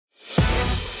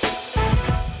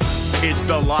It's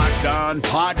the Locked On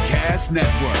Podcast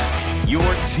Network, your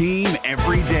team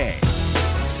every day.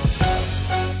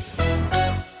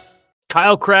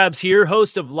 Kyle Krabs here,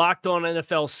 host of Locked On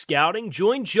NFL Scouting.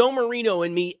 Join Joe Marino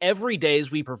and me every day as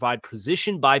we provide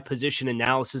position-by-position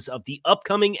analysis of the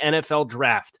upcoming NFL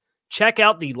Draft. Check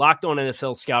out the Locked On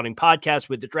NFL Scouting podcast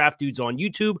with the Draft Dudes on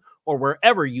YouTube or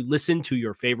wherever you listen to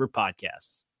your favorite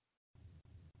podcasts.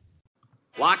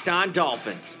 Locked On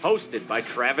Dolphins, hosted by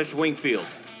Travis Wingfield,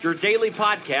 your daily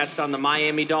podcast on the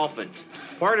Miami Dolphins,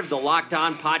 part of the Locked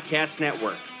On Podcast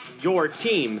Network, your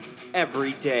team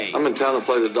every day. I'm in town to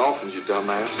play the Dolphins, you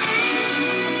dumbass.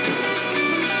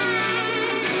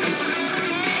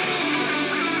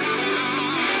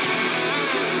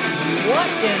 What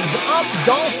is up,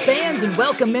 Dolph fans, and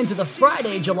welcome into the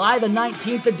Friday, July the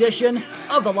 19th edition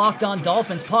of the Locked On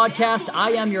Dolphins podcast.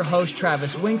 I am your host,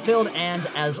 Travis Wingfield, and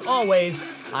as always,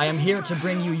 I am here to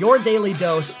bring you your daily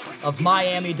dose of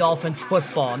Miami Dolphins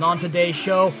football. And on today's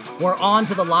show, we're on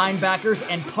to the linebackers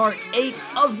and part 8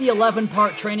 of the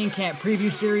 11-part training camp preview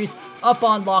series up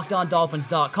on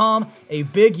LockedOnDolphins.com. A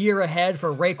big year ahead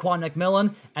for Raekwon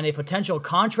McMillan and a potential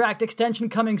contract extension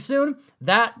coming soon.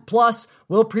 That plus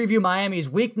we'll preview Miami's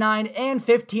Week 9 and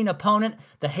 15 opponent.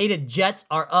 The hated Jets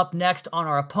are up next on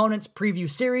our opponent's preview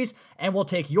series, and we'll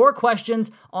take your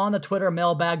questions on the Twitter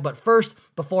mailbag. But first,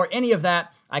 before any of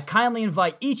that, I kindly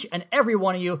invite each and every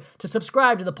one of you to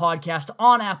subscribe to the podcast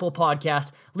on Apple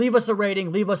Podcast. Leave us a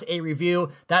rating, leave us a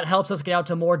review. That helps us get out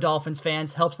to more Dolphins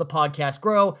fans, helps the podcast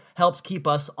grow, helps keep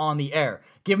us on the air.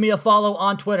 Give me a follow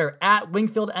on Twitter at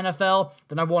Wingfield NFL,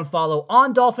 the number one follow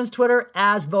on Dolphins Twitter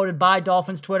as voted by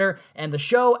Dolphins Twitter, and the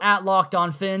show at Locked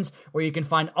On Fins, where you can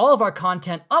find all of our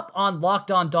content up on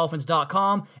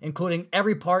LockedOnDolphins.com, including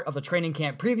every part of the training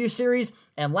camp preview series.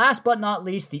 And last but not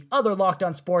least, the other Locked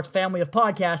On Sports family of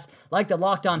podcasts, like the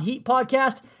Locked On Heat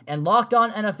podcast and Locked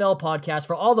On NFL podcast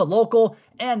for all the local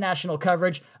and national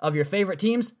coverage of your favorite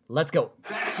teams. Let's go.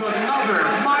 That's another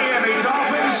Miami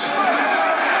Dolphins.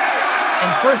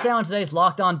 And first down on today's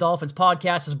Locked On Dolphins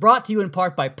podcast is brought to you in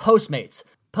part by Postmates.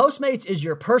 Postmates is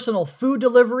your personal food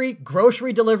delivery,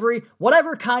 grocery delivery,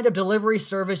 whatever kind of delivery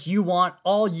service you want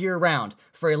all year round.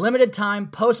 For a limited time,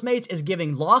 Postmates is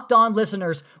giving Locked On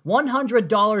listeners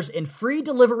 $100 in free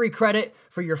delivery credit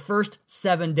for your first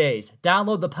 7 days.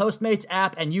 Download the Postmates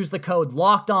app and use the code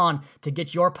LOCKEDON to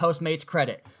get your Postmates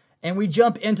credit. And we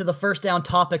jump into the first down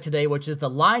topic today, which is the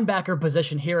linebacker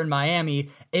position here in Miami,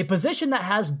 a position that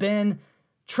has been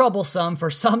troublesome for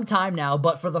some time now,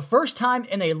 but for the first time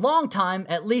in a long time,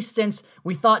 at least since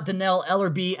we thought Dannell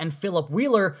Ellerbe and Philip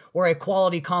Wheeler were a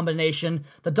quality combination,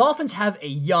 the Dolphins have a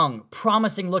young,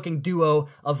 promising-looking duo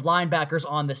of linebackers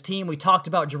on this team. We talked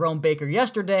about Jerome Baker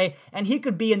yesterday, and he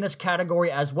could be in this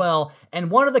category as well. And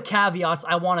one of the caveats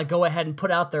I want to go ahead and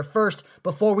put out there first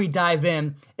before we dive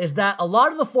in is that a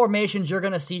lot of the formations you're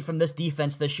going to see from this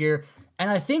defense this year, and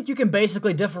I think you can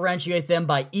basically differentiate them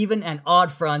by even and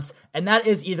odd fronts, and that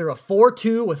is either a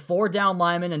 4-2 with 4 down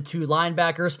linemen and 2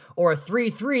 linebackers, or a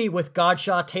 3-3 with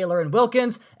Godshaw, Taylor, and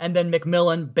Wilkins, and then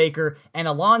McMillan, Baker, and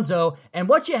Alonzo. And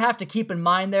what you have to keep in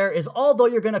mind there is, although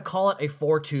you're going to call it a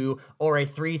 4-2 or a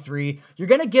 3-3, you're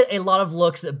going to get a lot of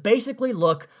looks that basically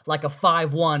look like a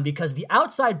 5-1 because the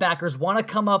outside backers want to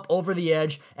come up over the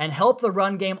edge and help the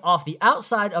run game off the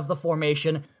outside of the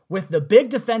formation, with the big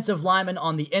defensive lineman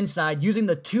on the inside using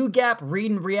the 2-gap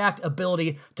read and react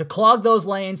ability to clog those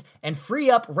lanes and free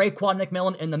up Raekwon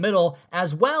McMillan in the middle,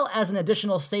 as well as an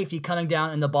additional safety coming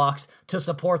down in the box to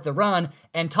support the run.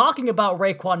 And talking about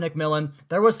Raekwon McMillan,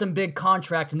 there was some big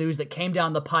contract news that came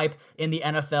down the pipe in the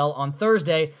NFL on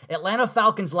Thursday. Atlanta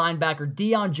Falcons linebacker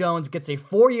Deion Jones gets a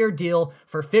 4-year deal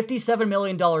for $57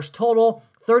 million total,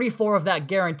 34 of that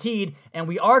guaranteed, and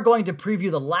we are going to preview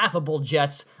the laughable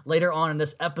Jets later on in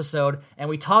this episode, and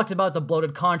we talked about the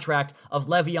bloated contract of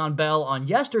Le'Veon Bell on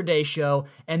yesterday's show,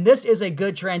 and this is a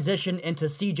good transition into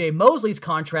CJ Mosley's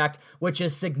contract, which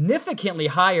is significantly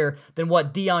higher than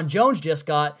what Deion Jones just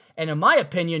got, and in my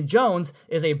opinion, Jones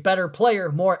is a better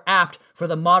player, more apt for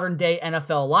the modern-day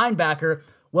NFL linebacker.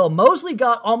 Well, Mosley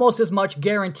got almost as much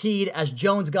guaranteed as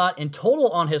Jones got in total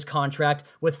on his contract,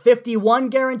 with 51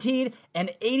 guaranteed and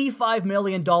 $85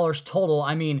 million total.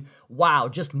 I mean, wow,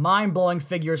 just mind-blowing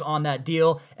figures on that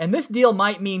deal. And this deal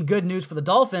might mean good news for the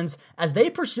Dolphins as they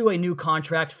pursue a new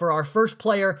contract for our first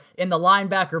player in the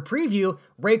linebacker preview,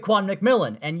 Raekwon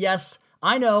McMillan. And yes,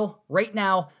 I know, right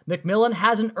now, McMillan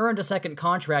hasn't earned a second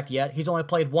contract yet. He's only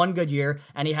played one good year,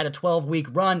 and he had a 12-week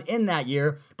run in that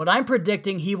year. But I'm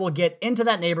predicting he will get into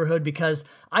that neighborhood because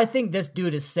I think this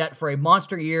dude is set for a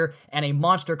monster year and a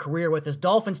monster career with his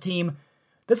Dolphins team.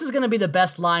 this is going to be the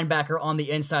best linebacker on the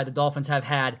inside the Dolphins have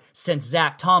had since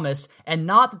Zach Thomas, and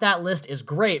not that that list is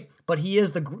great, but he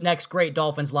is the next great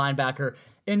Dolphins linebacker,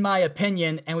 in my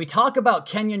opinion. And we talk about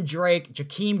Kenyon Drake,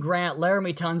 Jakeem Grant,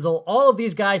 Laramie Tunzel, all of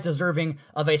these guys deserving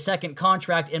of a second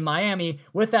contract in Miami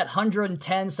with that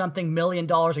 $110-something million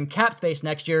in cap space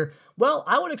next year. Well,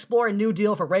 I would explore a new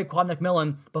deal for Raekwon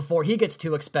McMillan before he gets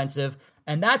too expensive.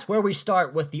 And that's where we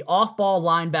start with the off-ball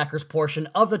linebackers portion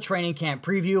of the training camp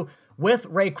preview, with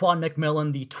Raekwon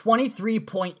McMillan, the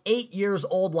 23.8 years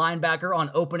old linebacker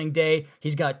on opening day.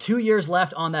 He's got 2 years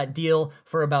left on that deal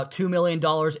for about $2 million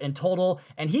in total,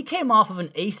 and he came off of an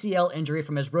ACL injury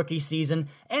from his rookie season,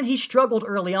 and he struggled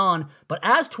early on, but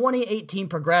as 2018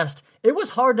 progressed, it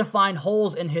was hard to find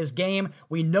holes in his game.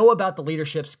 We know about the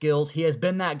leadership skills. He has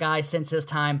been that guy since his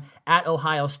time at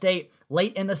Ohio State.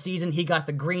 Late in the season, he got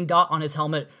the green dot on his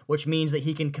helmet, which means that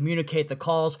he can communicate the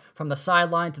calls from the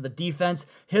sideline to the defense.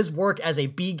 His work as a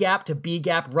B-gap to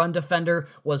B-gap run defender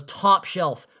was top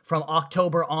shelf from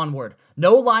October onward.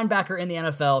 No linebacker in the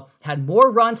NFL had more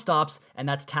run stops, and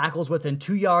that's tackles within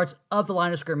 2 yards of the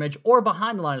line of scrimmage or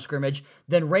behind the line of scrimmage,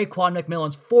 than Raekwon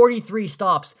McMillan's 43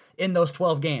 stops in those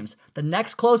 12 games. The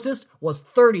next closest was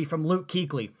 30 from Luke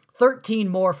Kuechly. 13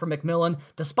 more for McMillan,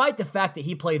 despite the fact that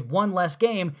he played one less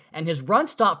game, and his run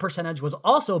stop percentage was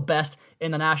also best in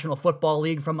the National Football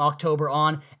League from October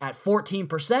on at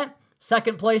 14%.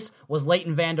 Second place was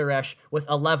Leighton Vander Esch with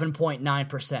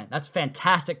 11.9%. That's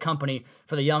fantastic company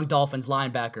for the young Dolphins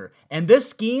linebacker. And this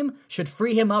scheme should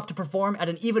free him up to perform at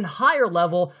an even higher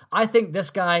level. I think this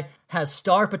guy has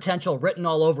star potential written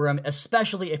all over him,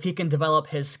 especially if he can develop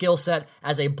his skill set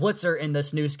as a blitzer in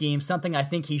this new scheme, something I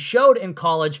think he showed in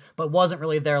college but wasn't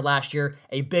really there last year,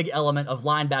 a big element of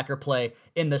linebacker play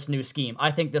in this new scheme.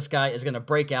 I think this guy is going to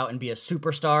break out and be a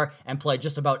superstar and play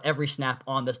just about every snap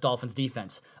on this Dolphins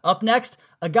defense. Up next,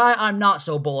 a guy I'm not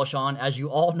so bullish on, as you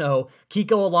all know,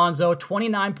 Kiko Alonso,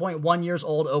 29.1 years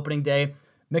old opening day.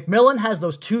 McMillan has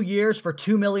those 2 years for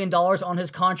 $2 million on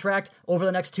his contract over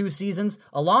the next 2 seasons.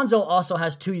 Alonso also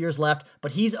has 2 years left,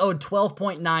 but he's owed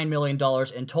 $12.9 million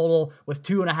in total, with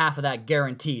 2.5 of that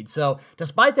guaranteed. So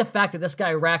despite the fact that this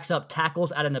guy racks up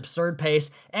tackles at an absurd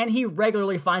pace, and he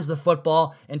regularly finds the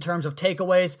football in terms of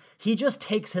takeaways, he just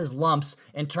takes his lumps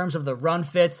in terms of the run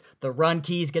fits, the run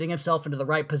keys, getting himself into the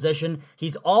right position.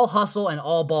 He's all hustle and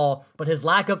all ball, but his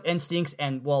lack of instincts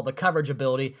and, well, the coverage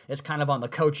ability is kind of on the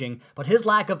coaching, but his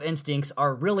lack of instincts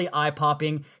are really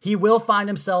eye-popping. He will find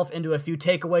himself into a few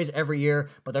takeaways every year,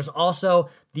 but there's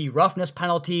also the roughness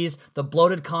penalties, the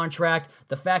bloated contract,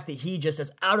 the fact that he just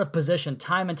is out of position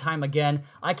time and time again.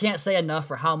 I can't say enough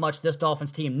for how much this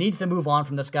Dolphins team needs to move on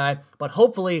from this guy, but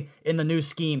hopefully in the new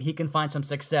scheme, he can find some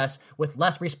success with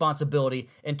less responsibility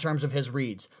in terms of his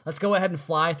reads. Let's go ahead and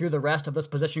fly through the rest of this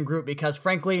position group because,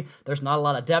 frankly, there's not a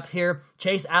lot of depth here.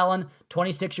 Chase Allen,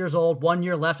 26 years old, 1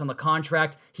 year left on the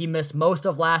contract. He missed most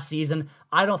of last season.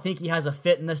 I don't think he has a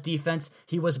fit in this defense.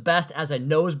 He was best as a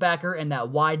nosebacker in that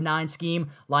wide 9 scheme,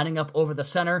 lining up over the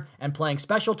center and playing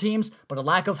special teams, but a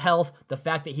lack of health, the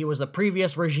fact that he was the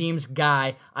previous regime's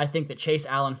guy, I think that Chase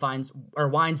Allen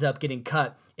winds up getting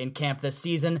cut in camp this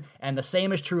season, and the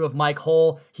same is true of Mike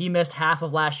Hull. He missed half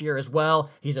of last year as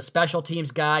well. He's a special teams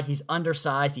guy. He's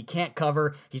undersized. He can't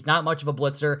cover. He's not much of a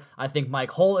blitzer. I think Mike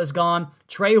Hull is gone.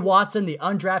 Trey Watson, the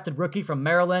undrafted rookie from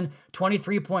Maryland,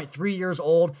 23.3 years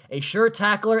old, a sure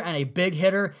tackler and a big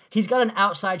hitter. He's got an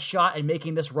outside shot at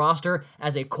making this roster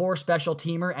as a core special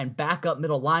teamer and backup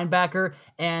middle linebacker,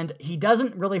 and he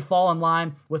doesn't really fall in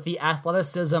line with the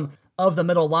athleticism of the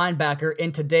middle linebacker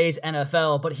in today's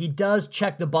NFL, but he does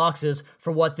check the boxes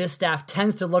for what this staff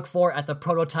tends to look for at the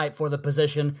prototype for the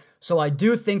position. So I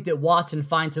do think that Watson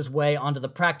finds his way onto the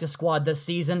practice squad this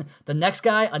season. The next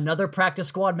guy, another practice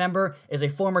squad member, is a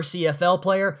former CFL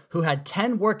player who had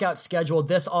 10 workouts scheduled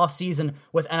this offseason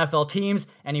with NFL teams,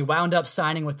 and he wound up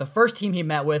signing with the first team he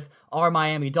met with, our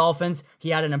Miami Dolphins. He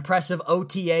had an impressive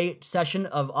OTA session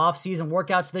of offseason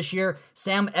workouts this year.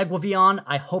 Sam Eguavion,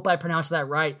 I hope I pronounced that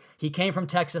right. He came from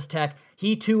Texas Tech.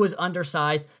 He too is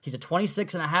undersized. He's a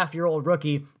 26-and-a-half-year-old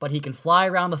rookie, but he can fly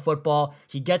around the football.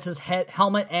 He gets his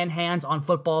helmet and hands on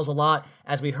footballs a lot,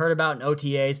 as we heard about in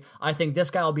OTAs. I think this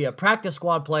guy will be a practice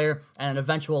squad player and an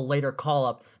eventual later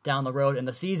call-up down the road in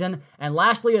the season. And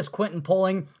lastly is Quentin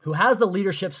Poling, who has the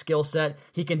leadership skill set.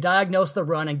 He can diagnose the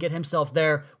run and get himself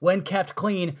there when kept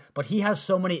clean, but he has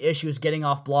so many issues getting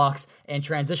off blocks and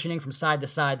transitioning from side to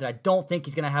side that I don't think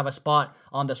he's going to have a spot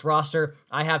on this roster.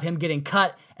 I have him getting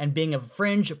cut and being a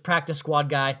fringe practice squad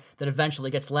guy that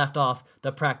eventually gets left off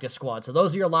the practice squad. So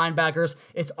those are your linebackers.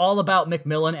 It's all about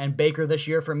McMillan and Baker this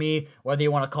year for me, whether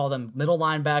you want to call them middle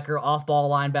linebacker,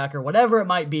 off-ball linebacker, whatever it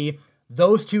might be.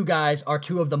 Those two guys are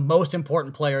two of the most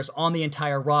important players on the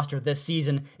entire roster this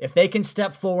season. If they can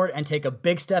step forward and take a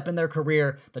big step in their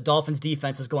career, the Dolphins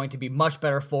defense is going to be much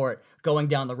better for it going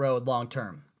down the road long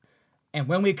term. And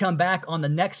when we come back on the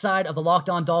next side of the Locked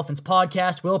On Dolphins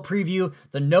podcast, we'll preview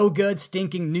the no-good,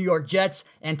 stinking New York Jets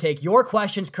and take your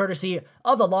questions courtesy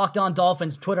of the Locked On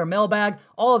Dolphins Twitter mailbag.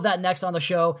 All of that next on the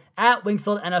show at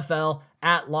Wingfield NFL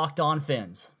at Locked On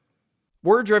Fins.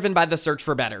 We're driven by the search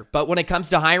for better, but when it comes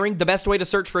to hiring, the best way to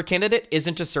search for a candidate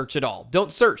isn't to search at all.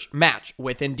 Don't search, match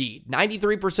with Indeed.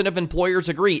 93% of employers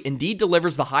agree Indeed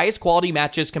delivers the highest quality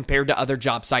matches compared to other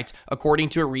job sites, according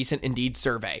to a recent Indeed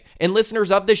survey. And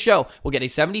listeners of this show will get a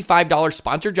 $75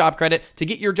 sponsored job credit to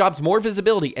get your jobs more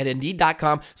visibility at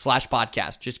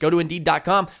Indeed.com/podcast. Just go to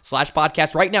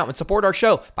Indeed.com/podcast right now and support our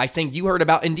show by saying you heard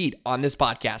about Indeed on this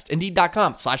podcast.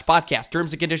 Indeed.com/podcast.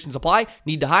 Terms and conditions apply.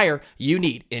 Need to hire? You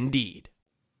need Indeed.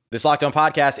 This Locked On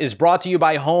podcast is brought to you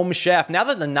by Home Chef. Now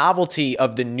that the novelty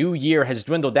of the new year has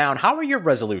dwindled down, how are your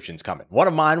resolutions coming? One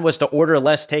of mine was to order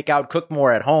less takeout, cook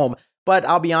more at home, but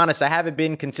I'll be honest, I haven't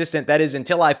been consistent. That is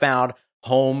until I found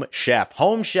Home Chef.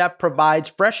 Home Chef provides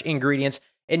fresh ingredients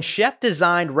and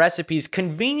chef-designed recipes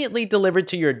conveniently delivered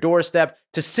to your doorstep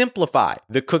to simplify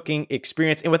the cooking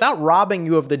experience and without robbing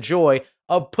you of the joy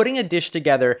of putting a dish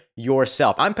together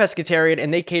yourself. I'm pescatarian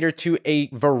and they cater to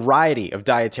a variety of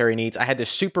dietary needs. I had this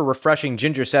super refreshing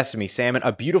ginger sesame salmon,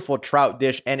 a beautiful trout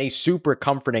dish, and a super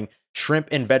comforting shrimp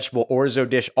and vegetable orzo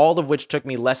dish, all of which took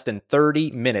me less than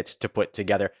 30 minutes to put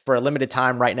together. For a limited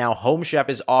time right now, Home Chef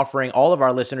is offering all of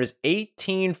our listeners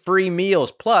 18 free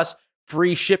meals plus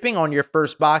free shipping on your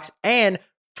first box and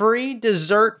free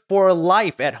dessert for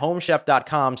life at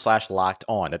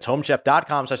homechef.com/lockedon. That's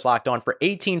homechef.com/lockedon for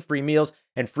 18 free meals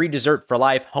and free dessert for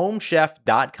life.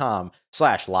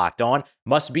 Homechef.com/lockedon.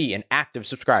 Must be an active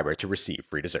subscriber to receive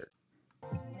free dessert.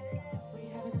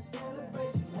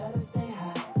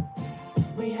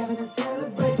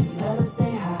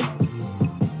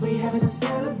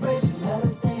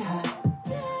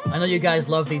 I know you guys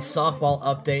love these softball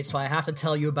updates, so I have to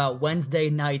tell you about Wednesday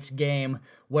night's game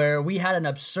where we had an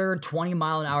absurd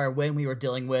 20-mile-an-hour wind we were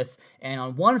dealing with, and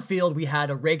on one field we had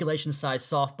a regulation-sized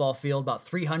softball field, about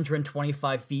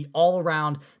 325 feet all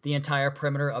around the entire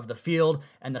perimeter of the field,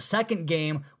 and the second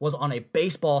game was on a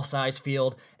baseball-sized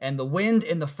field, and the wind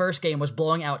in the first game was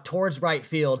blowing out towards right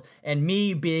field, and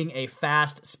me being a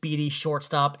fast, speedy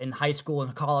shortstop in high school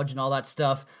and college and all that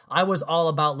stuff, I was all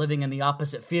about living in the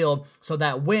opposite field, so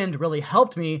that wind really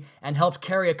helped me and helped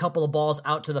carry a couple of balls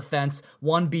out to the fence,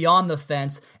 one beyond the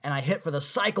fence, and I hit for the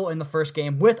cycle in the first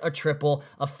game with a triple,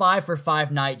 a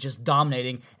 5-for-5 night, just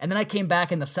dominating. And then I came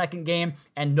back in the second game,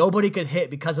 and nobody could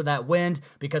hit because of that wind,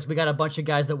 because we got a bunch of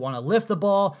guys that want to lift the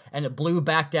ball, and it blew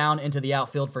back down into the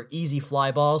outfield for easy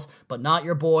fly balls, but not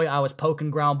your boy. I was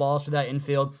poking ground balls through that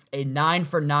infield. A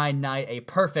 9-for-9 night, a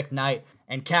perfect night,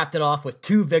 and capped it off with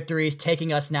 2 victories,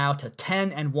 taking us now to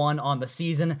 10-1 on the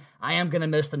season. I am going to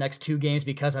miss the next 2 games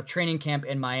because of training camp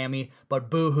in Miami,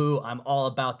 but boo-hoo, I'm all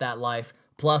about that life.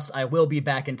 Plus, I will be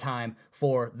back in time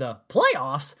for the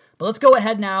playoffs. But let's go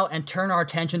ahead now and turn our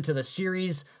attention to the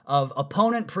series of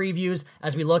opponent previews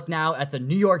as we look now at the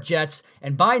New York Jets.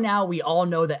 And by now, we all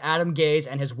know that Adam Gase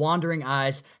and his wandering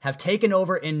eyes have taken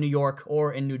over in New York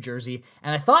or in New Jersey.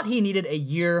 And I thought he needed a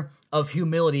year of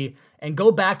humility and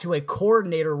go back to a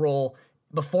coordinator role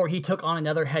before he took on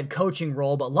another head coaching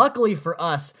role. But luckily for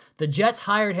us, the Jets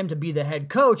hired him to be the head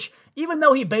coach, even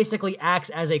though he basically acts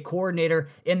as a coordinator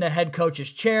in the head coach's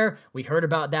chair. We heard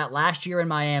about that last year in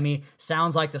Miami.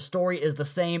 Sounds like the story is the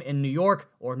same in New York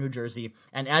or New Jersey.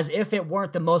 And as if it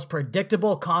weren't the most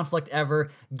predictable conflict ever,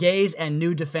 Gase and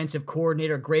new defensive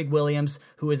coordinator Greg Williams,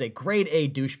 who is a grade A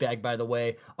douchebag, by the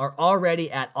way, are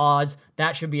already at odds.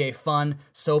 That should be a fun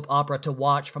soap opera to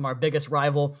watch from our biggest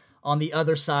rival on the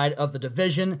other side of the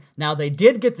division. Now, they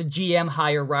did get the GM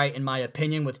hire right, in my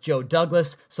opinion, with Joe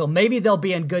Douglas, so maybe they'll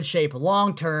be in good shape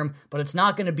long term, but it's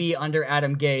not going to be under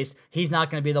Adam Gase. He's not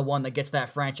going to be the one that gets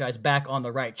that franchise back on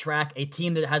the right track, a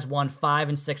team that has won 5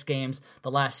 and 6 games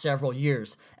the last several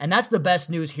years. And that's the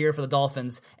best news here for the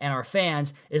Dolphins and our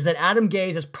fans, is that Adam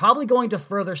Gase is probably going to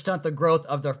further stunt the growth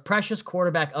of the precious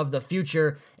quarterback of the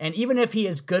future, and even if he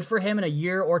is good for him in a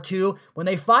year or two, when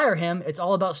they fire him, it's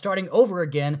all about starting over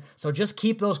again. So just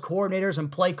keep those coordinators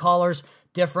and play callers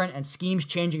different and schemes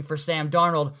changing for Sam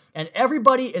Darnold. And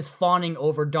everybody is fawning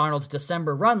over Darnold's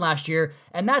December run last year,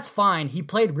 and that's fine. He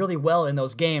played really well in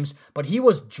those games, but he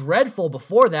was dreadful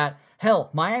before that.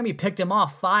 Hell, Miami picked him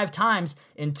off 5 times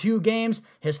in 2 games.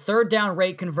 His third down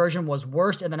rate conversion was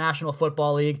worst in the National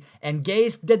Football League, and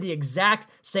Gase did the exact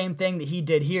same thing that he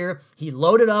did here. He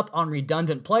loaded up on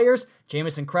redundant players,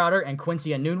 Jamison Crowder and Quincy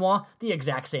Enunwa, the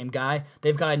exact same guy.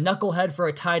 They've got a knucklehead for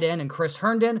a tight end in Chris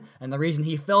Herndon, and the reason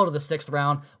he fell to the 6th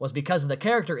round was because of the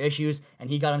character issues, and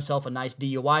he got himself a nice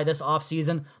DUI this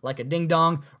offseason, like a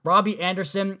ding-dong. Robbie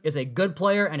Anderson is a good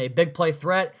player and a big play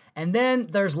threat, and then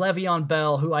there's Le'Veon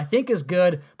Bell, who I think is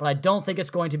good, but I don't think it's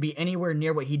going to be anywhere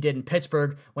near what he did in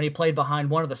Pittsburgh when he played behind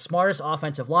one of the smartest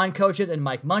offensive line coaches in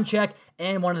Mike Munchak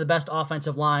and one of the best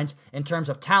offensive lines in terms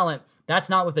of talent. That's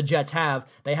not what the Jets have.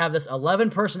 They have this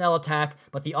 11 personnel attack,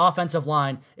 but the offensive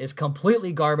line is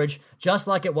completely garbage, just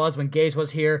like it was when Gase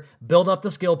was here. Build up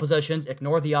the skill positions,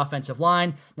 ignore the offensive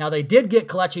line. Now, they did get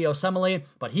Kelechi Osemele,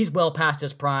 but he's well past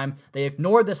his prime. They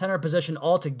ignored the center position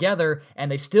altogether, and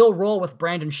they still roll with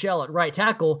Brandon Shell at right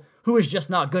tackle, who is just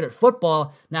not good at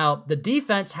football. Now, the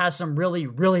defense has some really,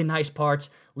 really nice parts.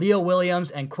 Leo Williams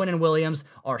and Quinnen Williams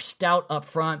are stout up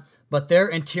front, but their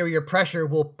interior pressure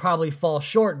will probably fall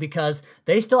short because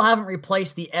they still haven't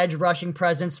replaced the edge rushing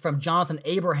presence from Jonathan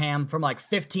Abraham from like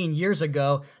 15 years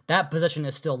ago. That position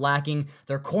is still lacking.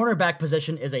 Their cornerback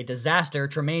position is a disaster.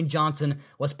 Tremaine Johnson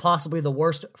was possibly the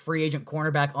worst free agent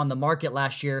cornerback on the market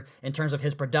last year in terms of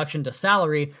his production to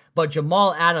salary, but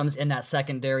Jamal Adams in that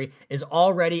secondary is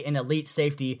already an elite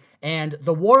safety, and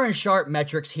the Warren Sharp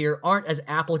metrics here aren't as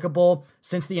applicable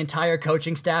since the entire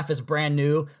coaching staff is brand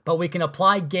new, but we can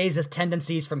apply Gaze's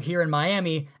tendencies from here in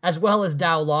Miami as well as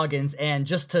Dow Loggins, and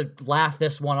just to laugh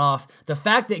this one off, the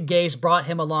fact that Gaze brought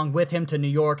him along with him to New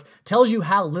York tells you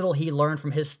how little he learned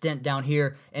from his stint down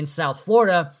here in South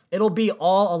Florida. It'll be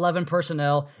all 11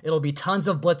 personnel. It'll be tons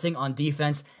of blitzing on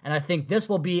defense, and I think this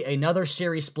will be another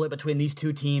series split between these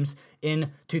two teams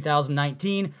in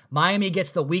 2019. Miami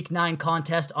gets the Week 9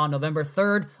 contest on November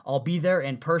 3rd. I'll be there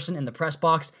in person in the press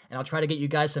box, and I'll try to get you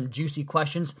guys some juicy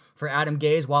questions for Adam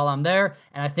Gase while I'm there,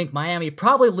 and I think Miami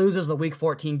probably loses the Week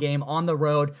 14 game on the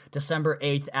road December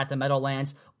 8th at the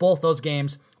Meadowlands. Both those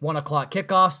games, 1 o'clock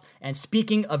kickoffs, and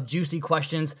speaking of juicy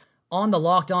questions, on the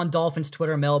Locked On Dolphins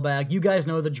Twitter mailbag, you guys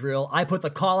know the drill. I put the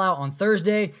call out on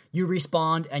Thursday, you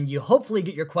respond, and you hopefully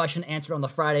get your question answered on the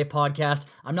Friday podcast.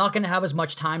 I'm not going to have as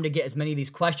much time to get as many of these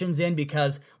questions in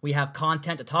because we have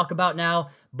content to talk about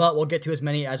now, but we'll get to as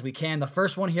many as we can. The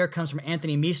first one here comes from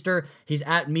Anthony Meester. He's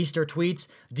at Meester Tweets.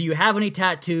 Do you have any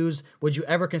tattoos? Would you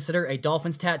ever consider a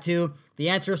Dolphins tattoo? The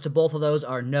answers to both of those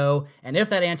are no, and if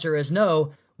that answer is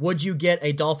no, would you get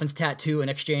a Dolphins tattoo in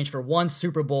exchange for one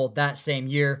Super Bowl that same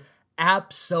year?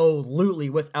 Absolutely,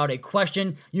 without a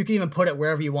question. You can even put it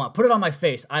wherever you want. Put it on my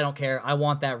face. I don't care. I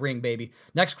want that ring, baby.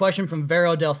 Next question from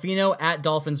Vero Delfino at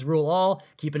Dolphins Rule All.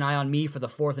 Keep an eye on me for the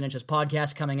 4th and Inches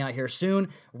podcast coming out here soon.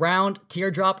 Round,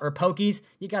 teardrop, or pokies?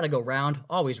 You gotta go round.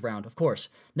 Always round, of course.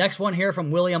 Next one here from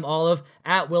William Olive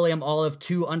at William Olive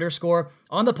 2_.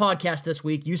 On the podcast this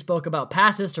week, you spoke about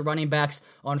passes to running backs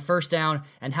on first down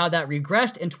and how that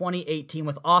regressed in 2018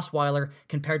 with Osweiler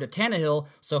compared to Tannehill.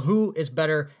 So who is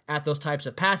better at those types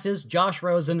of passes, Josh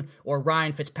Rosen or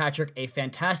Ryan Fitzpatrick? A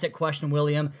fantastic question,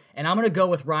 William. And I'm going to go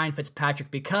with Ryan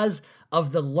Fitzpatrick because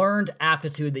of the learned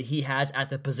aptitude that he has at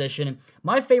the position.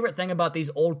 My favorite thing about these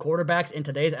old quarterbacks in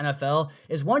today's NFL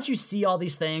is once you see all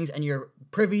these things and you're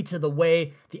privy to the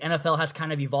way the NFL has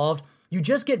kind of evolved, you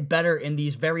just get better in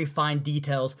these very fine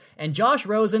details, and Josh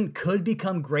Rosen could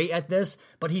become great at this,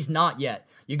 but he's not yet.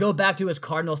 You go back to his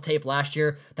Cardinals tape last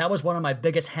year, that was one of my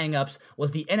biggest hangups,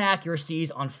 was the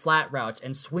inaccuracies on flat routes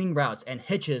and swing routes and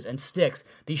hitches and sticks.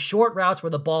 These short routes where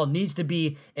the ball needs to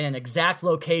be in an exact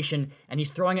location, and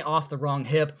he's throwing it off the wrong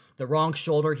hip, the wrong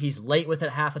shoulder, he's late with it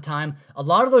half the time. A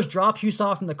lot of those drops you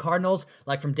saw from the Cardinals,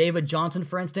 like from David Johnson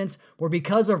for instance, were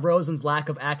because of Rosen's lack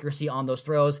of accuracy on those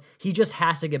throws. He just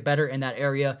has to get better in that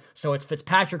area, so it's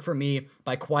Fitzpatrick for me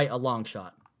by quite a long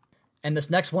shot. And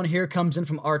this next one here comes in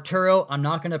from Arturo. I'm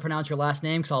not going to pronounce your last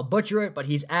name because I'll butcher it, but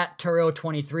he's at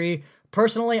Turo23.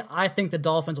 Personally, I think the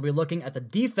Dolphins will be looking at the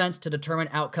defense to determine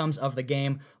outcomes of the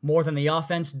game more than the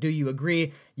offense. Do you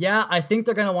agree? Yeah, I think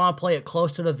they're going to want to play it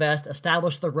close to the vest,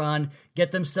 establish the run,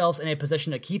 get themselves in a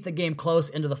position to keep the game close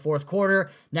into the fourth quarter.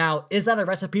 Now, is that a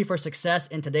recipe for success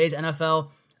in today's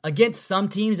NFL? Against some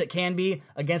teams, it can be.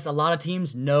 Against a lot of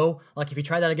teams, no. Like if you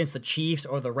try that against the Chiefs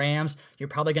or the Rams, you're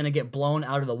probably going to get blown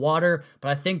out of the water. But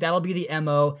I think that'll be the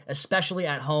MO, especially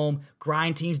at home.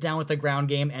 Grind teams down with the ground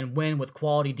game and win with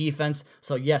quality defense.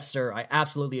 So yes, sir, I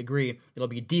absolutely agree. It'll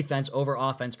be defense over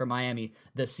offense for Miami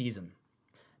this season.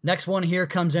 Next one here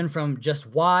comes in from Just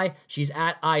Why. She's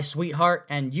at iSweetheart,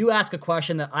 and you ask a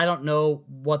question that I don't know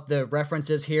what the reference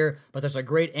is here, but there's a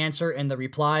great answer in the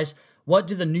replies. What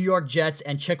do the New York Jets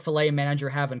and Chick-fil-A manager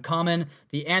have in common?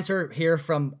 The answer here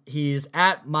he's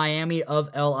at Miami of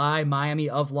LI, Miami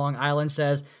of Long Island,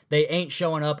 says they ain't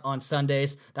showing up on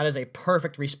Sundays. That is a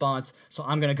perfect response, so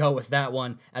I'm going to go with that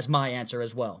one as my answer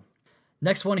as well.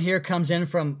 Next one here comes in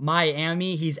from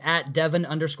Miami. He's at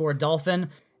Devin_Dolphin.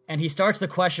 And he starts the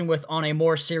question with on a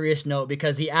more serious note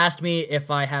because he asked me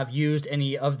if I have used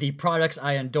any of the products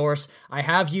I endorse. I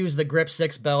have used the Grip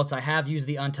 6 belts. I have used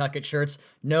the Untuck It shirts.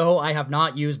 No, I have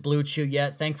not used Blue Chew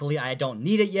yet. Thankfully, I don't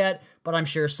need it yet, but I'm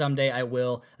sure someday I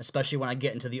will, especially when I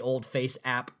get into the old Face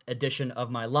app edition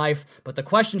of my life. But the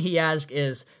question he asks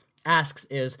is,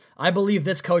 I believe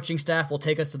this coaching staff will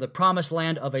take us to the promised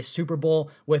land of a Super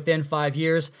Bowl within 5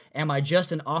 years. Am I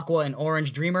just an aqua and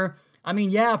orange dreamer? I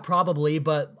mean, yeah, probably,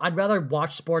 but I'd rather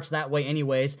watch sports that way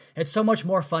anyways. It's so much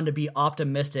more fun to be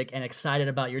optimistic and excited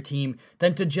about your team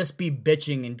than to just be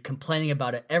bitching and complaining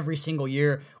about it every single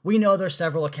year. We know there's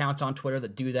several accounts on Twitter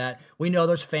that do that. We know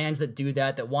there's fans that do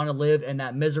that want to live in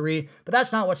that misery, but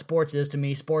that's not what sports is to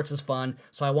me. Sports is fun,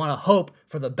 so I want to hope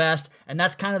for the best, and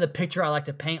that's kind of the picture I like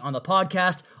to paint on the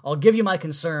podcast. I'll give you my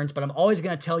concerns, but I'm always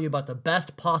going to tell you about the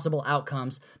best possible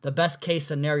outcomes, the best case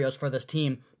scenarios for this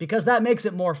team, because that makes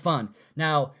it more fun.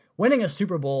 Now, winning a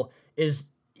Super Bowl is,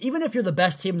 even if you're the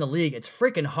best team in the league, it's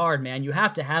freaking hard, man. You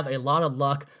have to have a lot of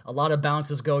luck, a lot of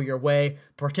bounces go your way,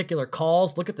 particular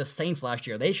calls. Look at the Saints last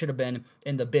year. They should have been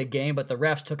in the big game, but the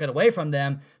refs took it away from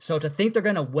them. So to think they're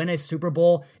going to win a Super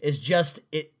Bowl is just,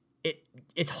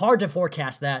 it's hard to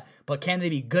forecast that, but can they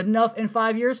be good enough in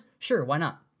 5 years? Sure, why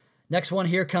not? Next one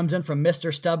here comes in from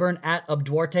Mr. Stubborn at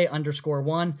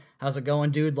Abduarte_1. How's it going,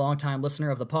 dude? Longtime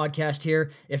listener of the podcast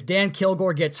here. If Dan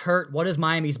Kilgore gets hurt, what is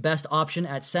Miami's best option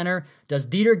at center? Does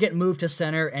Dieter get moved to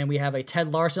center and we have a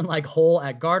Ted Larson-like hole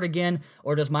at guard again?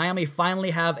 Or does Miami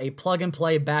finally have a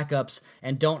plug-and-play backups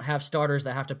and don't have starters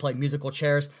that have to play musical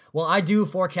chairs? Well, I do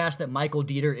forecast that Michael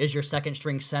Dieter is your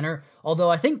second-string center,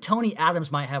 although I think Tony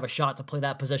Adams might have a shot to play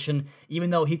that position, even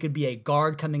though he could be a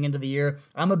guard coming into the year.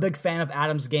 I'm a big fan of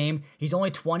Adams' game. He's only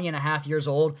 20 and a half years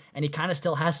old, and he kind of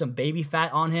still has some baby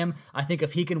fat on him. I think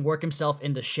if he can work himself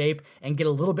into shape and get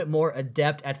a little bit more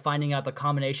adept at finding out the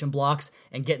combination blocks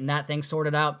and getting that thing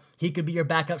sorted out, he could be your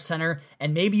backup center.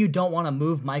 And maybe you don't want to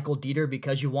move Michael Dieter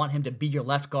because you want him to be your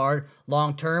left guard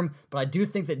long term, but I do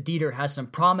think that Dieter has some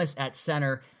promise at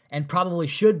center and probably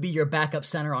should be your backup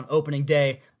center on opening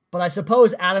day. But I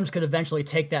suppose Adams could eventually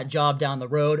take that job down the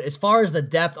road. As far as the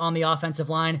depth on the offensive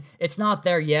line, it's not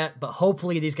there yet, but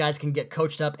hopefully these guys can get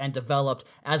coached up and developed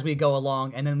as we go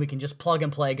along, and then we can just plug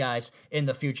and play guys in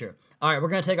the future. All right, we're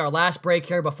going to take our last break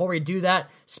here. Before we do that,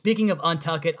 speaking of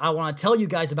Untuck It, I want to tell you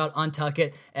guys about Untuck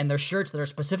It and their shirts that are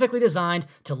specifically designed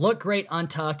to look great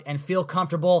untucked and feel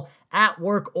comfortable at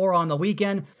work or on the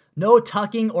weekend. No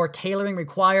tucking or tailoring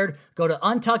required. Go to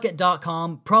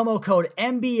untuckit.com, promo code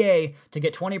MBA to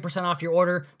get 20% off your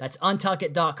order. That's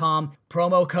untuckit.com,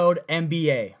 promo code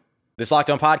MBA. This Locked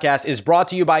On podcast is brought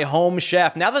to you by Home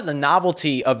Chef. Now that the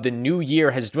novelty of the new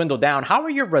year has dwindled down, how are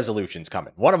your resolutions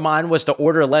coming? One of mine was to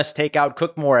order less takeout,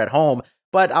 cook more at home,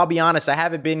 but I'll be honest, I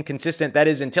haven't been consistent. That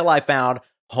is until I found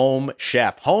Home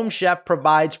Chef. Home Chef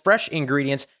provides fresh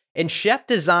ingredients and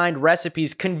chef-designed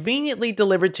recipes conveniently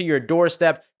delivered to your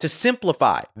doorstep to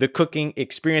simplify the cooking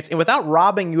experience and without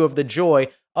robbing you of the joy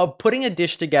of putting a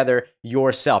dish together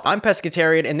yourself. I'm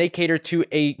pescatarian, and they cater to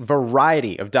a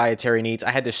variety of dietary needs.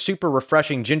 I had this super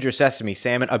refreshing ginger sesame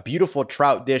salmon, a beautiful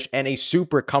trout dish, and a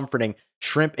super comforting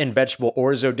shrimp and vegetable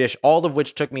orzo dish, all of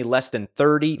which took me less than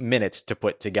 30 minutes to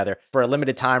put together. For a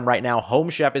limited time right now, Home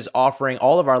Chef is offering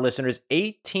all of our listeners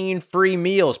 18 free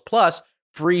meals, plus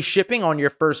free shipping on your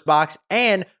first box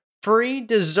and free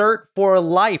dessert for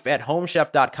life at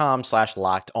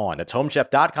homechef.com/lockedon. That's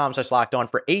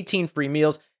homechef.com/lockedon for 18 free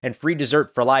meals and free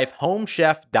dessert for life.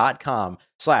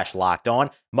 Homechef.com/lockedon.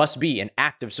 Must be an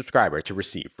active subscriber to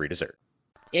receive free dessert.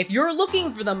 If you're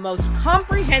looking for the most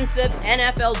comprehensive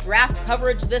NFL draft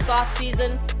coverage this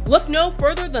offseason, look no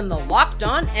further than the Locked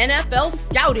On NFL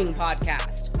Scouting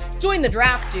Podcast. Join the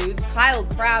draft dudes, Kyle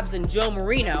Krabs and Joe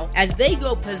Marino, as they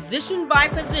go position by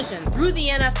position through the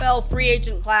NFL free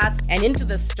agent class and into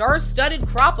the star-studded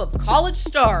crop of college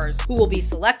stars who will be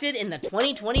selected in the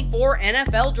 2024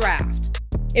 NFL Draft.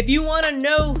 If you want to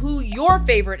know who your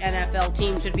favorite NFL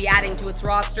team should be adding to its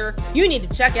roster, you need to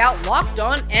check out Locked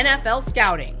On NFL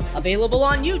Scouting, available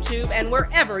on YouTube and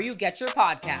wherever you get your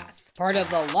podcasts. Part of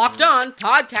the Locked On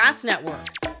Podcast Network,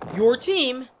 your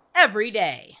team every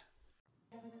day.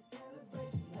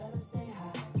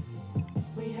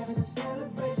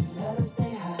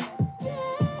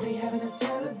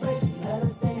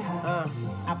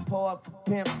 I pour up for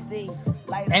Pimp C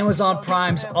like Amazon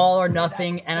Prime's All or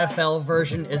Nothing NFL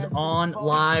version is on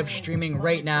live streaming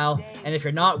right now, and if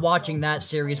you're not watching that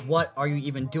series, what are you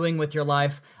even doing with your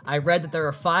life? I read that there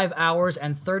are 5 hours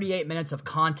and 38 minutes of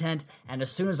content, and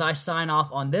as soon as I sign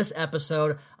off on this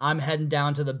episode, I'm heading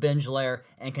down to the binge lair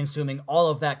and consuming all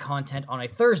of that content on a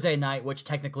Thursday night, which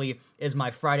technically is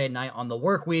my Friday night on the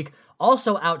work week.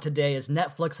 Also out today is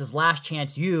Netflix's Last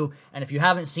Chance U, and if you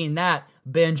haven't seen that,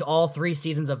 binge all 3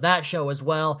 seasons of that show as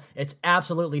well. It's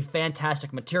absolutely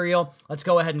fantastic material. Let's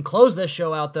go ahead and close this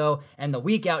show out, though, and the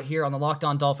week out here on the Locked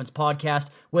On Dolphins podcast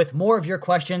with more of your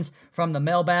questions from the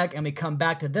mailbag, and we come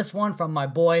back to this one from my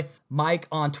boy Mike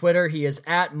on Twitter. He is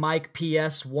at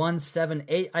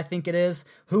MikePS178, I think it is.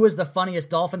 Who is the funniest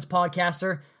Dolphins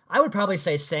podcaster? I would probably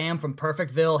say Sam from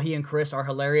Perfectville. He and Chris are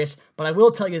hilarious, but I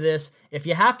will tell you this, if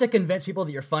you have to convince people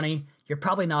that you're funny, you're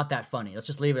probably not that funny. Let's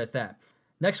just leave it at that.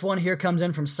 Next one here comes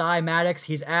in from Cy Maddox.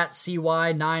 He's at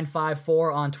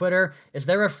CY954 on Twitter. Is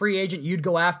there a free agent you'd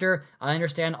go after? I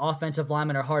understand offensive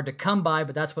linemen are hard to come by,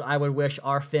 but that's what I would wish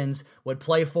our Finns would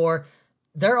play for.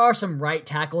 There are some right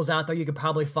tackles out there you could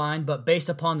probably find, but based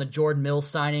upon the Jordan Mills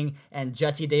signing and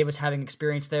Jesse Davis having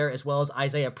experience there, as well as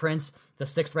Isaiah Prince, the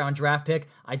 6th round draft pick,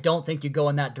 I don't think you go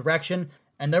in that direction.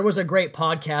 And there was a great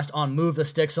podcast on Move the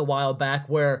Sticks a while back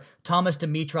where Thomas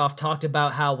Dimitroff talked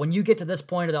about how when you get to this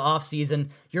point of the offseason,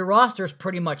 your roster's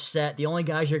pretty much set. The only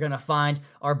guys you're going to find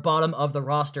are bottom of the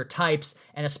roster types,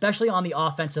 and especially on the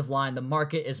offensive line, the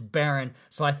market is barren.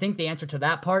 So I think the answer to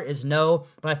that part is no,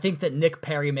 but I think that Nick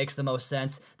Perry makes the most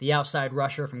sense, the outside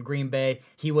rusher from Green Bay.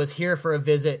 He was here for a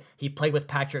visit. He played with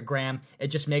Patrick Graham. It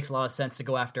just makes a lot of sense to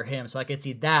go after him. So I could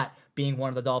see that being one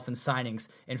of the Dolphins' signings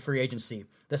in free agency.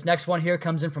 This next one here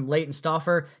comes in from Leighton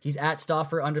Stauffer. He's at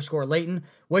Stauffer_Leighton.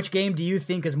 Which game do you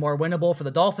think is more winnable for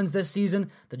the Dolphins this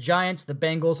season? The Giants, the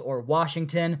Bengals, or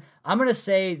Washington? I'm going to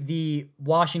say the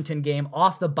Washington game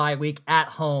off the bye week at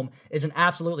home is an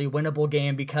absolutely winnable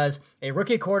game because a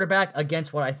rookie quarterback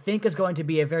against what I think is going to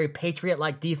be a very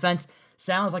Patriot-like defense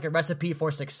sounds like a recipe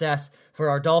for success for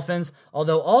our Dolphins,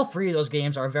 although all 3 of those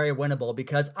games are very winnable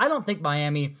because I don't think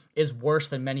Miami is worse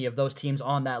than many of those teams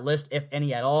on that list, if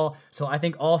any at all. So I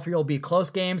think all 3 will be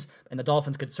close games, and the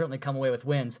Dolphins could certainly come away with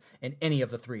wins in any of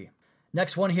the 3.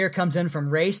 Next one here comes in from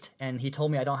Raced, and he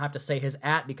told me I don't have to say his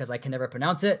at because I can never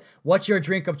pronounce it. What's your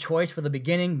drink of choice for the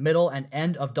beginning, middle, and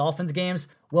end of Dolphins games?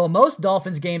 Well, most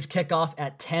Dolphins games kick off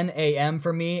at 10 a.m.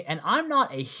 for me, and I'm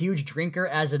not a huge drinker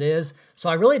as it is, so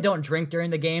I really don't drink during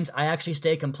the games. I actually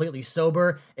stay completely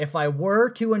sober. If I were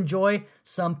to enjoy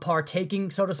some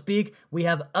partaking, so to speak, we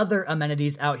have other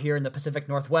amenities out here in the Pacific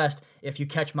Northwest, if you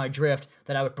catch my drift,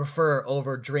 that I would prefer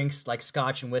over drinks like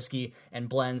scotch and whiskey and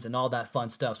blends and all that fun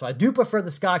stuff. So I do prefer the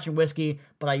scotch and whiskey,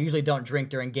 but I usually don't drink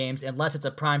during games unless it's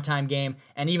a primetime game,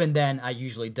 and even then, I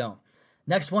usually don't.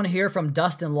 Next one here from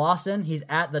Dustin Lawson. He's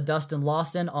at the Dustin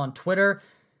Lawson on Twitter.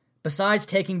 Besides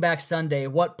Taking Back Sunday,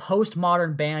 what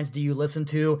postmodern bands do you listen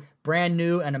to? Brand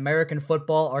New and American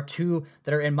Football are 2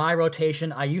 that are in my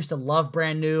rotation. I used to love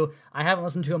Brand New. I haven't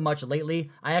listened to them much lately.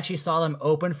 I actually saw them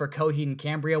open for Coheed and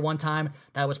Cambria one time.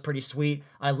 That was pretty sweet.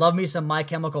 I love me some My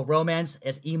Chemical Romance,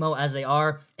 as emo as they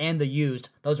are, and The Used.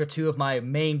 Those are 2 of my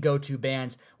main go-to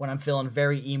bands when I'm feeling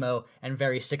very emo and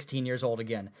very 16 years old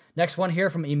again. Next one here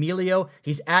from Emilio.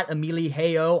 He's at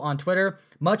EmiliHeyo on Twitter.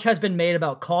 Much has been made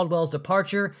about Caldwell's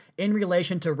departure in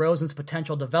relation to Rosen's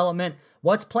potential development.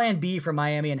 What's plan B for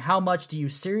Miami, and how much do you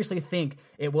seriously think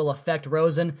it will affect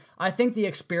Rosen? I think the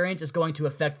experience is going to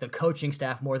affect the coaching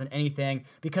staff more than anything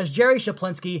because Jerry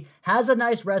Shaplinski has a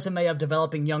nice resume of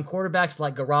developing young quarterbacks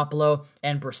like Garoppolo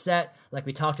and Brissett, like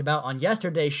we talked about on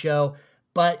yesterday's show,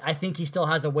 but I think he still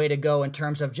has a way to go in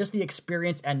terms of just the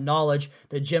experience and knowledge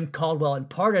that Jim Caldwell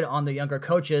imparted on the younger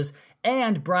coaches,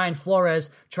 and Brian Flores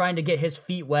trying to get his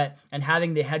feet wet and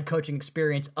having the head coaching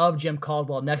experience of Jim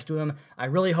Caldwell next to him. I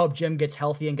really hope Jim gets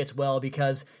healthy and gets well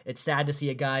because it's sad to see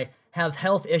a guy have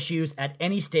health issues at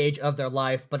any stage of their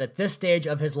life, but at this stage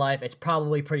of his life, it's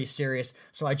probably pretty serious,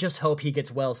 so I just hope he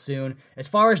gets well soon. As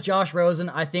far as Josh Rosen,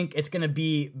 I think it's going to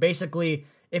be basically...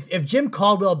 If Jim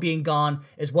Caldwell being gone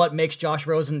is what makes Josh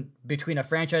Rosen between a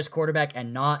franchise quarterback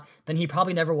and not, then he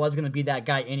probably never was going to be that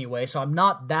guy anyway. So I'm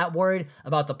not that worried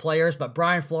about the players, but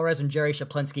Brian Flores and Jerry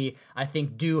Shaplinski, I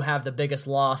think, do have the biggest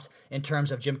loss in terms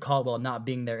of Jim Caldwell not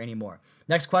being there anymore.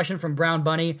 Next question from Brown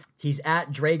Bunny. He's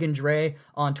at Dragon Dre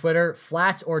on Twitter.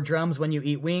 Flats or drums when you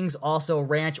eat wings? Also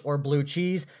ranch or blue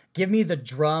cheese? Give me the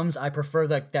drums. I prefer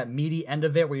that meaty end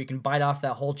of it where you can bite off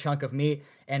that whole chunk of meat.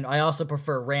 And I also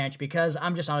prefer ranch because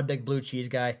I'm just not a big blue cheese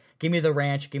guy. Give me the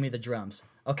ranch. Give me the drums.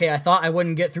 Okay, I thought I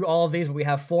wouldn't get through all of these, but we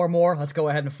have 4 more. Let's go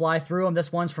ahead and fly through them.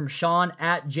 This one's from Sean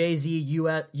at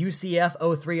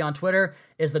JZUCF03 on Twitter.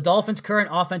 Is the Dolphins' current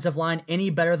offensive line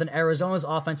any better than Arizona's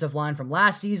offensive line from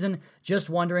last season? Just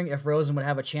wondering if Rosen would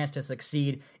have a chance to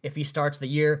succeed if he starts the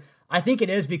year. I think it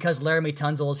is because Laramie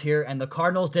Tunsil is here, and the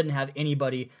Cardinals didn't have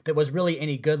anybody that was really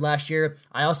any good last year.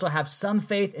 I also have some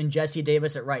faith in Jesse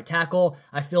Davis at right tackle.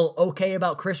 I feel okay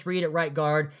about Chris Reed at right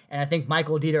guard, and I think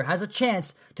Michael Dieter has a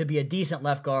chance to be a decent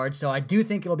left guard, so I do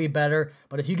think it'll be better.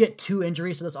 But if you get 2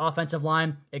 injuries to this offensive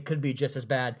line, it could be just as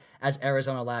bad as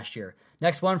Arizona last year.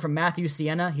 Next one from Matthew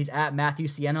Sienna. He's at Matthew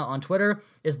Sienna on Twitter.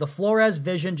 Is the Flores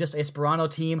Vision just a Sperano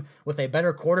team with a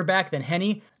better quarterback than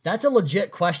Henne? That's a legit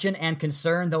question and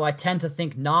concern, though I tend to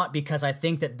think not, because I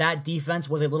think that defense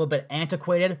was a little bit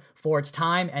antiquated for its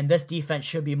time, and this defense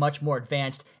should be much more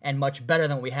advanced and much better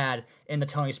than we had in the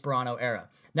Tony Sperano era.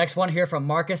 Next one here from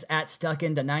Marcus at Stuck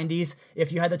into 90s.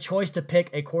 If you had the choice to pick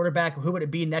a quarterback, who would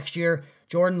it be next year?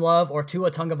 Jordan Love or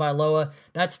Tua Tagovailoa?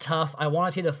 That's tough. I want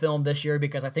to see the film this year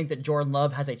because I think that Jordan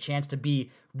Love has a chance to be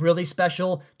really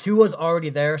special. Tua's already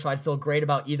there, so I'd feel great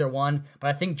about either one, but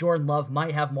I think Jordan Love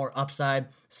might have more upside,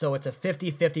 so it's a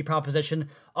 50-50 proposition.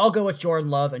 I'll go with Jordan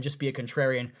Love and just be a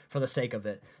contrarian for the sake of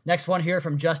it. Next one here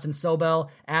from Justin Sobel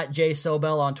at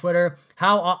JSobel on Twitter.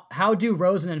 How do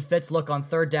Rosen and Fitz look on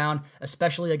third down,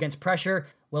 especially against pressure?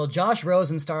 Well, Josh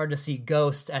Rosen started to see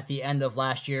ghosts at the end of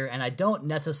last year, and I don't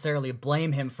necessarily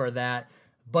blame him for that,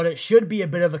 but it should be a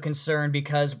bit of a concern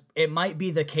because it might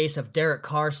be the case of Derek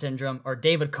Carr syndrome, or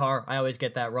David Carr, I always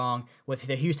get that wrong, with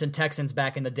the Houston Texans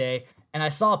back in the day, and I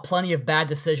saw plenty of bad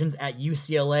decisions at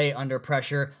UCLA under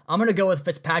pressure. I'm going to go with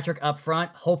Fitzpatrick up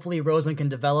front. Hopefully Rosen can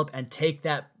develop and take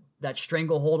that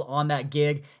stranglehold on that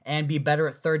gig and be better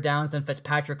at third downs than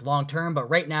Fitzpatrick long term, but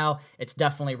right now it's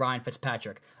definitely Ryan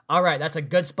Fitzpatrick. All right, that's a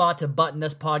good spot to button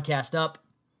this podcast up.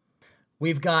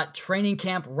 We've got training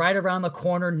camp right around the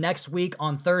corner next week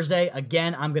on Thursday.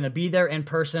 Again, I'm going to be there in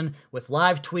person with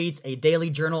live tweets, a daily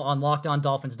journal on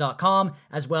LockedOnDolphins.com,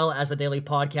 as well as the daily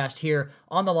podcast here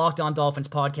on the Locked On Dolphins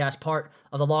podcast, part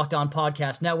of the Locked On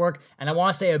Podcast Network. And I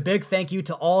want to say a big thank you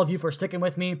to all of you for sticking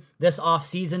with me this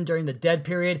offseason during the dead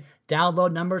period.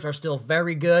 Download numbers are still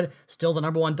very good, still the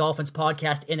 #1 Dolphins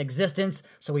podcast in existence,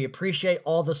 so we appreciate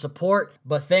all the support,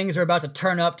 but things are about to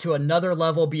turn up to another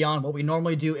level beyond what we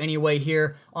normally do anyway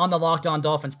here on the Locked On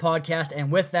Dolphins podcast,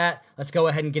 and with that, let's go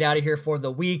ahead and get out of here for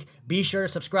the week. Be sure to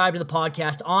subscribe to the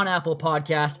podcast on Apple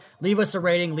Podcast, leave us a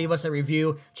rating, leave us a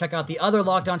review, check out the other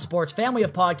Locked On Sports family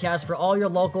of podcasts for all your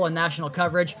local and national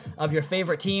coverage of your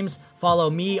favorite teams. Follow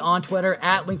me on Twitter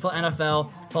at WingfieldNFL.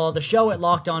 Follow the show at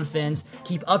Locked On Fins.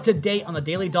 Keep up to date on the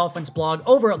Daily Dolphins blog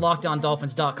over at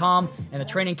LockedOnDolphins.com and the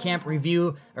training camp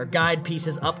review or guide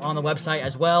pieces up on the website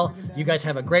as well. You guys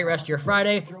have a great rest of your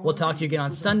Friday. We'll talk to you again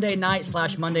on Sunday night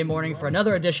 / Monday morning for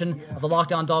another edition of the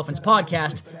Locked On Dolphins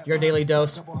podcast, your daily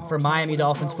dose for Miami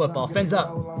Dolphins football. Fins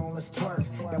up.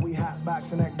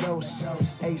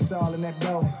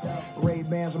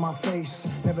 Ray-Bans on my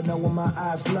face, never know when my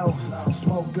eyes low.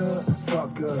 Smoke good,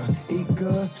 fuck good, eat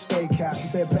good, steakhouse. She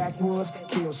said backwoods,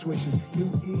 kill switches, you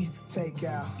eat, take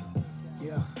out.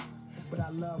 Yeah, but I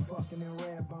love fucking in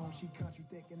red bone. She country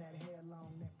thick and that hair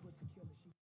long, that pussy killer.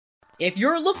 If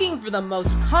you're looking for the most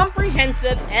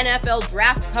comprehensive NFL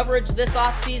draft coverage this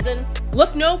offseason,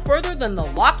 look no further than the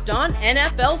Locked On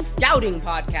NFL Scouting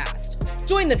Podcast.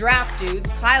 Join the draft dudes,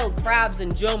 Kyle Krabs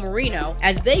and Joe Marino,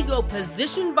 as they go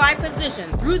position by position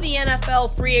through the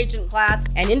NFL free agent class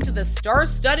and into the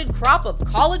star-studded crop of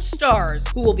college stars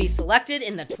who will be selected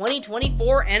in the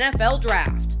 2024 NFL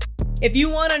Draft. If you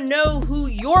want to know who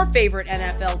your favorite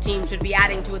NFL team should be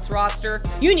adding to its roster,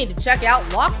 you need to check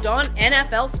out Locked On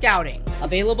NFL Scouting,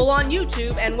 available on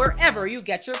YouTube and wherever you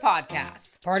get your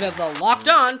podcasts. Part of the Locked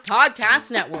On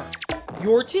Podcast Network,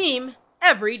 your team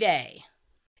every day.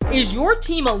 Is your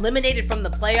team eliminated from the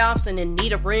playoffs and in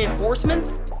need of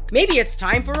reinforcements? Maybe it's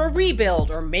time for a rebuild,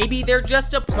 or maybe they're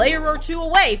just a player or two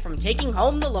away from taking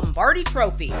home the Lombardi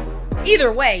Trophy.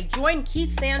 Either way, join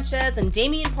Keith Sanchez and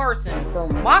Damian Parson for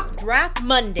Mock Draft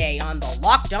Monday on the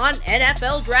Locked On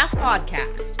NFL Draft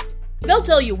Podcast. They'll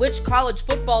tell you which college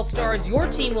football stars your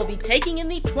team will be taking in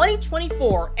the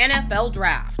 2024 NFL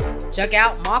Draft. Check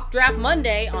out Mock Draft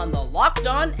Monday on the Locked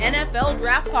On NFL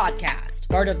Draft Podcast,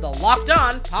 part of the Locked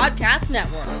On Podcast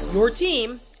Network, your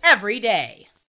team every day.